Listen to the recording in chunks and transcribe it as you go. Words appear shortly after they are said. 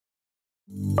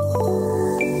In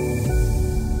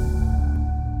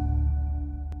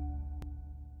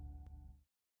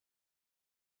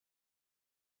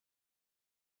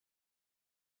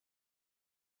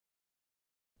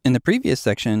the previous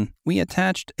section, we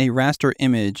attached a raster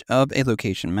image of a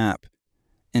location map.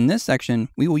 In this section,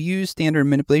 we will use standard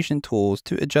manipulation tools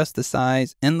to adjust the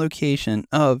size and location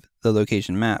of the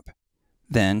location map.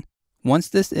 Then, once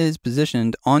this is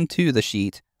positioned onto the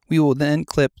sheet, we will then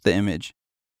clip the image.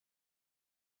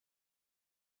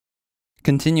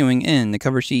 Continuing in the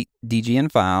cover sheet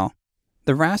DGN file,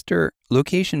 the raster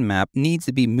location map needs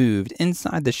to be moved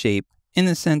inside the shape in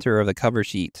the center of the cover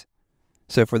sheet.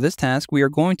 So for this task, we are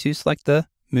going to select the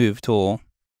Move tool.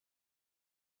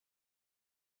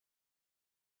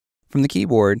 From the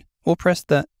keyboard, we'll press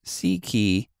the C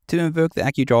key to invoke the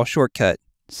AccuDraw shortcut,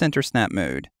 Center Snap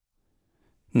Mode.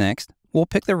 Next, we'll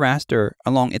pick the raster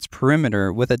along its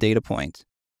perimeter with a data point.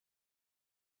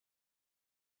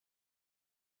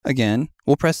 Again,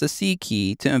 we'll press the C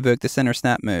key to invoke the Center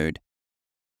Snap Mode.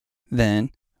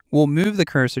 Then, we'll move the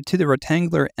cursor to the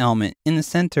rectangular element in the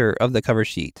center of the cover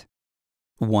sheet.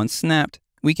 Once snapped,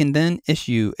 we can then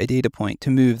issue a data point to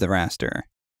move the raster.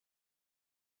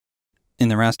 In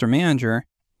the Raster Manager,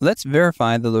 let's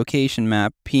verify the location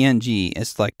map PNG is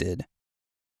selected.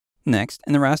 Next,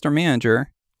 in the Raster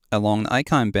Manager, along the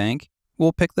icon bank,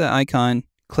 we'll pick the icon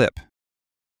Clip.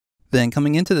 Then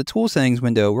coming into the Tool Settings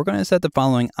window, we're going to set the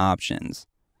following options.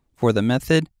 For the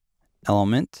method,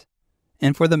 element,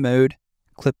 and for the mode,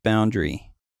 clip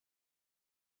boundary.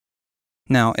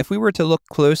 Now, if we were to look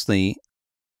closely,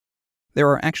 there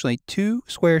are actually two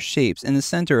square shapes in the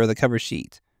center of the cover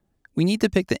sheet. We need to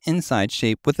pick the inside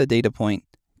shape with the data point,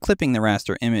 clipping the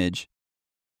raster image.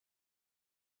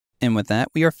 And with that,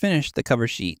 we are finished the cover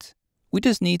sheet. We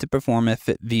just need to perform a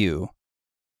fit view,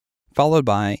 followed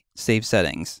by Save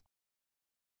Settings.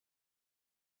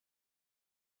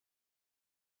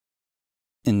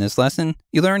 In this lesson,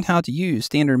 you learned how to use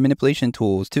standard manipulation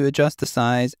tools to adjust the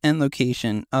size and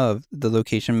location of the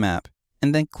location map,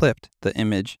 and then clipped the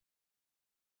image.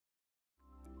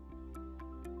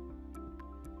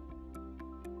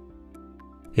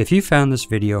 If you found this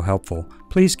video helpful,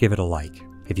 please give it a like.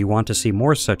 If you want to see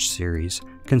more such series,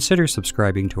 consider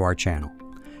subscribing to our channel.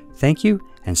 Thank you,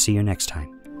 and see you next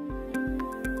time.